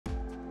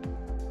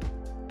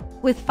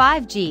With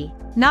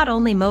 5G, not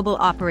only mobile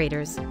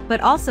operators,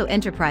 but also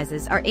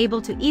enterprises are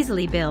able to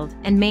easily build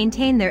and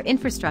maintain their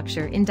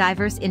infrastructure in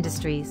diverse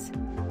industries.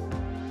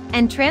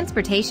 And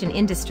transportation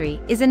industry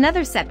is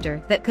another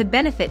sector that could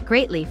benefit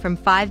greatly from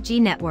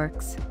 5G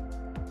networks.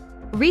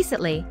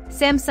 Recently,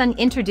 Samsung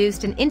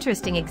introduced an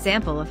interesting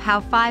example of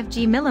how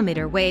 5G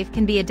mmWave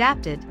can be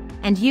adapted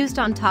and used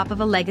on top of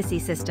a legacy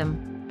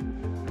system.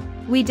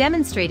 We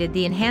demonstrated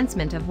the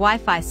enhancement of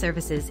Wi-Fi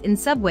services in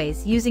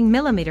subways using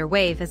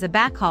mmWave as a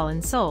backhaul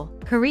in Seoul,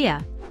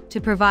 Korea, to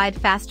provide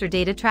faster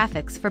data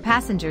traffics for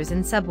passengers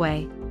in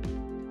subway.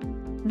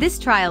 This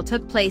trial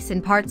took place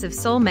in parts of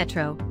Seoul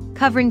Metro,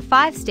 covering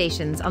 5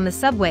 stations on the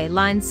subway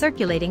line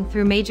circulating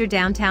through major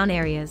downtown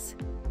areas.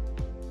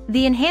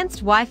 The enhanced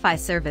Wi-Fi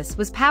service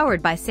was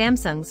powered by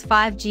Samsung's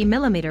 5G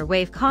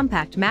mmWave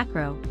compact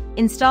macro,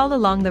 installed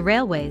along the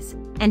railways,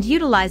 and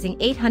utilizing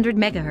 800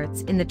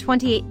 MHz in the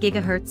 28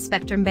 GHz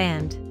spectrum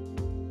band.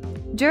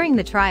 During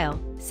the trial,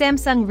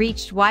 Samsung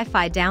reached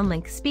Wi-Fi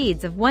downlink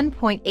speeds of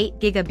 1.8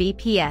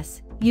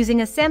 Gbps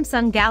using a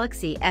Samsung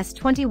Galaxy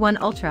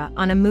S21 Ultra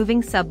on a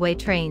moving subway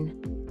train.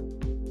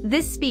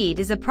 This speed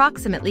is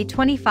approximately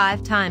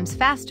 25 times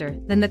faster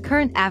than the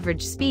current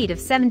average speed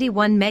of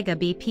 71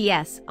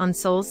 Mbps on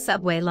Seoul's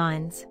subway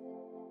lines.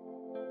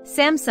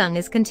 Samsung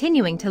is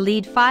continuing to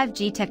lead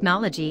 5G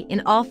technology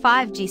in all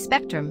 5G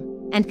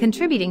spectrum and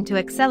contributing to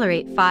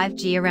accelerate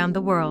 5G around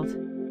the world.